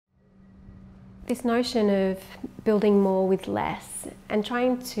This notion of building more with less and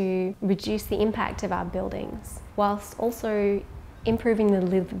trying to reduce the impact of our buildings whilst also improving the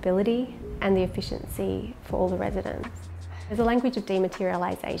livability and the efficiency for all the residents. There's a language of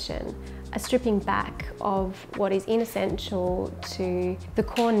dematerialisation, a stripping back of what is inessential to the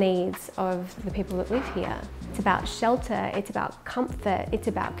core needs of the people that live here. It's about shelter, it's about comfort, it's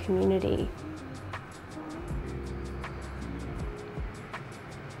about community.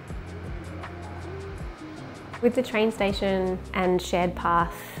 With the train station and shared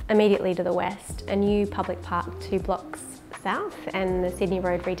path immediately to the west, a new public park 2 blocks south and the Sydney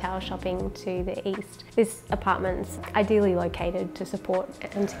Road retail shopping to the east, this apartment's ideally located to support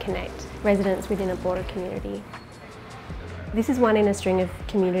and to connect residents within a broader community. This is one in a string of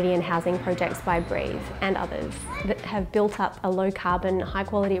community and housing projects by Breathe and others that have built up a low carbon, high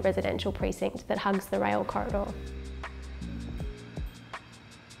quality residential precinct that hugs the rail corridor.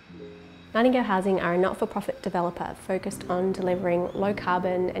 Nightingale Housing are a not-for-profit developer focused on delivering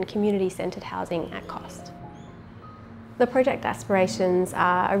low-carbon and community-centred housing at cost. The project aspirations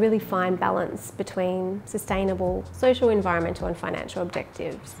are a really fine balance between sustainable social, environmental and financial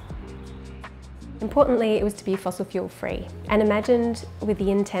objectives. Importantly, it was to be fossil fuel free and imagined with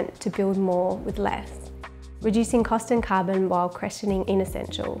the intent to build more with less, reducing cost and carbon while questioning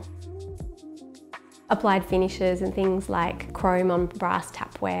inessential. Applied finishes and things like chrome on brass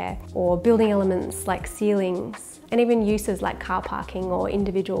tapware, or building elements like ceilings, and even uses like car parking or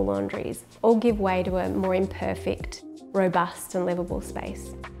individual laundries all give way to a more imperfect, robust and livable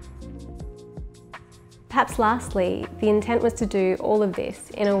space. Perhaps lastly, the intent was to do all of this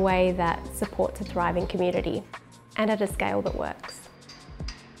in a way that supports a thriving community and at a scale that works.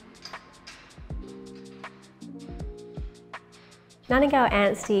 Nightingale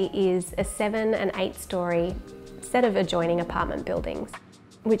Anstey is a 7 and 8 storey set of adjoining apartment buildings,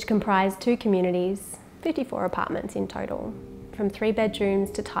 which comprise 2 communities, 54 apartments in total, from 3 bedrooms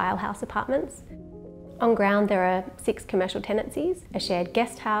to Talihaus apartments. On ground there are 6 commercial tenancies, a shared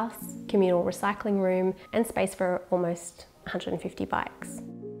guest house, communal recycling room and space for almost 150 bikes.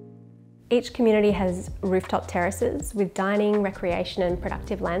 Each community has rooftop terraces with dining, recreation and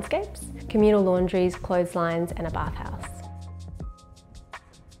productive landscapes, communal laundries, clotheslines and a bathhouse.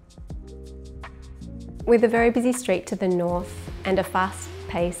 With a very busy street to the north and a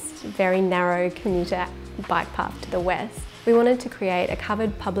fast-paced, very narrow commuter bike path to the west, we wanted to create a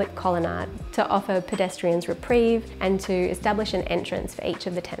covered public colonnade to offer pedestrians reprieve and to establish an entrance for each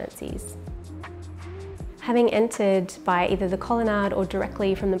of the tenancies. Having entered by either the colonnade or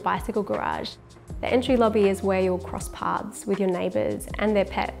directly from the bicycle garage, the entry lobby is where you'll cross paths with your neighbours and their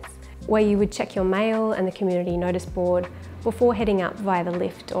pets, where you would check your mail and the community notice board before heading up via the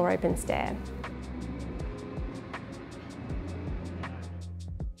lift or open stair.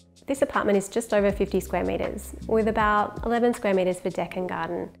 This apartment is just over 50 square metres, with about 11 square metres for deck and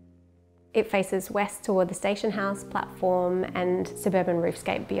garden. It faces west toward the station house, platform and suburban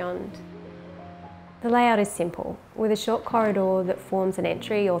roofscape beyond. The layout is simple, with a short corridor that forms an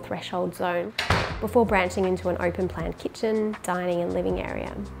entry or threshold zone, before branching into an open-plan kitchen, dining and living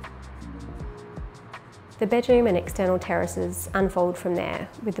area. The bedroom and external terraces unfold from there,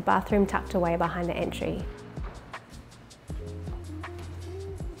 with the bathroom tucked away behind the entry.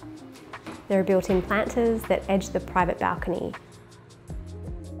 There are built-in planters that edge the private balcony.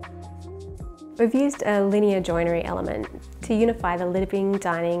 We've used a linear joinery element to unify the living,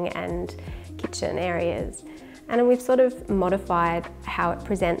 dining and kitchen areas, and we've sort of modified how it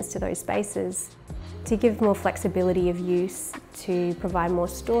presents to those spaces to give more flexibility of use, to provide more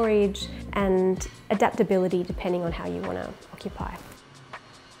storage and adaptability depending on how you want to occupy.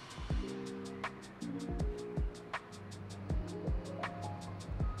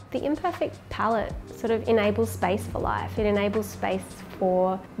 The imperfect palette sort of enables space for life. It enables space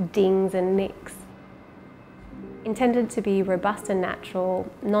for dings and nicks. Intended to be robust and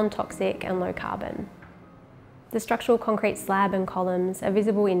natural, non-toxic and low carbon. The structural concrete slab and columns are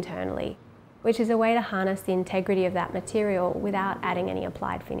visible internally, which is a way to harness the integrity of that material without adding any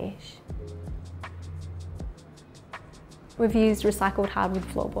applied finish. We've used recycled hardwood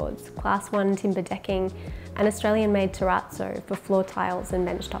floorboards, Class 1 timber decking and Australian-made terrazzo for floor tiles and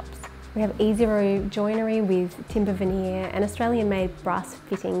bench tops. We have E0 joinery with timber veneer and Australian-made brass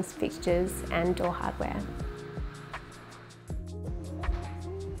fittings, fixtures and door hardware.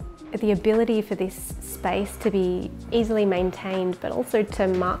 The ability for this space to be easily maintained but also to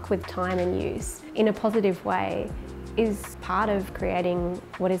mark with time and use in a positive way is part of creating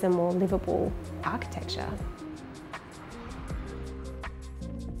what is a more livable architecture.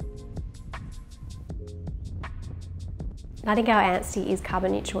 Nightingale Anstey is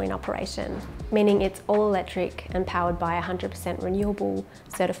carbon neutral in operation, meaning it's all electric and powered by 100% renewable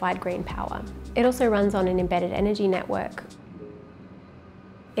certified green power. It also runs on an embedded energy network.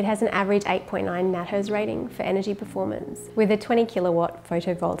 It has an average 8.9 Talihaus rating for energy performance with a 20 kilowatt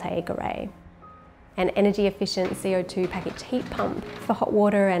photovoltaic array, an energy efficient CO2 packaged heat pump for hot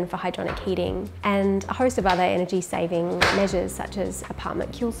water and for hydronic heating, and a host of other energy saving measures such as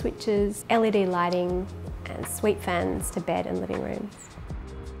apartment kill switches, LED lighting, and suite fans to bed and living rooms.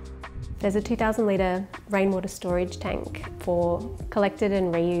 There's a 2,000 litre rainwater storage tank for collected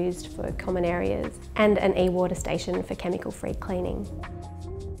and reused for common areas, and an e-water station for chemical-free cleaning.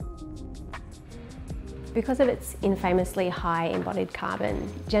 Because of its infamously high embodied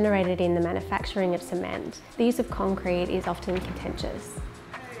carbon generated in the manufacturing of cement, the use of concrete is often contentious.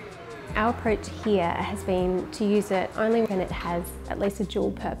 Our approach here has been to use it only when it has at least a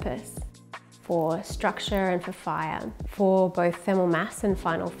dual purpose, for structure and for fire, for both thermal mass and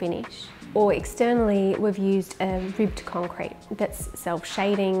final finish. Or externally, we've used a ribbed concrete that's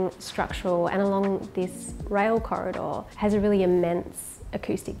self-shading, structural, and along this rail corridor has a really immense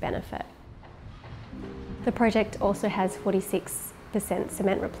acoustic benefit. The project also has 46%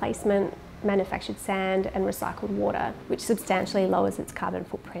 cement replacement, manufactured sand and recycled water, which substantially lowers its carbon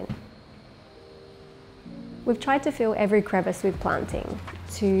footprint. We've tried to fill every crevice with planting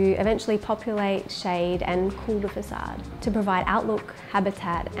to eventually populate, shade and cool the facade to provide outlook,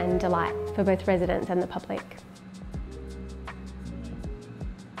 habitat and delight for both residents and the public.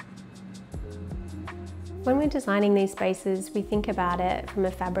 When we're designing these spaces, we think about it from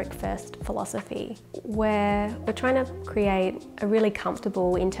a fabric-first philosophy, where we're trying to create a really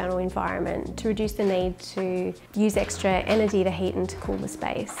comfortable internal environment to reduce the need to use extra energy to heat and to cool the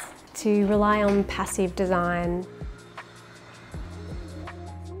space, to rely on passive design.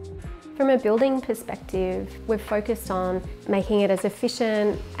 From a building perspective, we've focused on making it as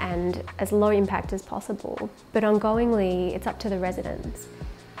efficient and as low impact as possible, but ongoingly, it's up to the residents.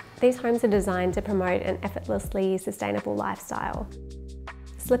 These homes are designed to promote an effortlessly sustainable lifestyle.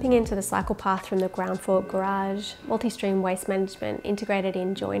 Slipping into the cycle path from the ground floor garage, multi-stream waste management integrated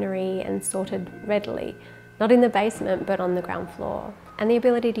in joinery and sorted readily, not in the basement but on the ground floor, and the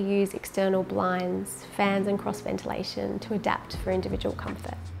ability to use external blinds, fans and cross ventilation to adapt for individual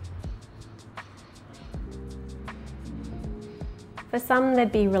comfort. For some,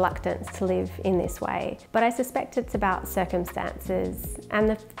 there'd be reluctance to live in this way, but I suspect it's about circumstances and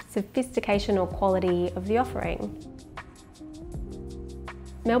the sophistication or quality of the offering.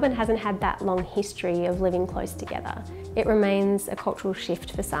 Melbourne hasn't had that long history of living close together. It remains a cultural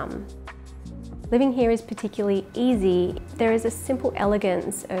shift for some. Living here is particularly easy. There is a simple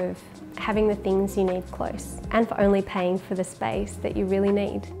elegance of having the things you need close and for only paying for the space that you really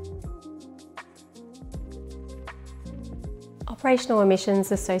need. Operational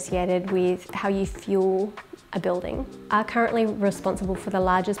emissions associated with how you fuel a building are currently responsible for the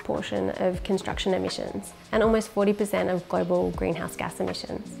largest portion of construction emissions and almost 40% of global greenhouse gas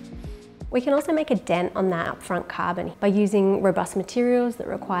emissions. We can also make a dent on that upfront carbon by using robust materials that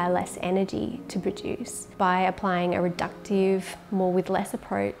require less energy to produce, by applying a reductive, more with less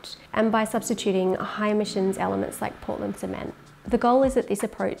approach, and by substituting high emissions elements like Portland cement. The goal is that this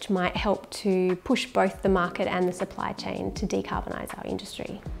approach might help to push both the market and the supply chain to decarbonise our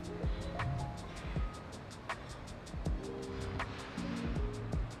industry.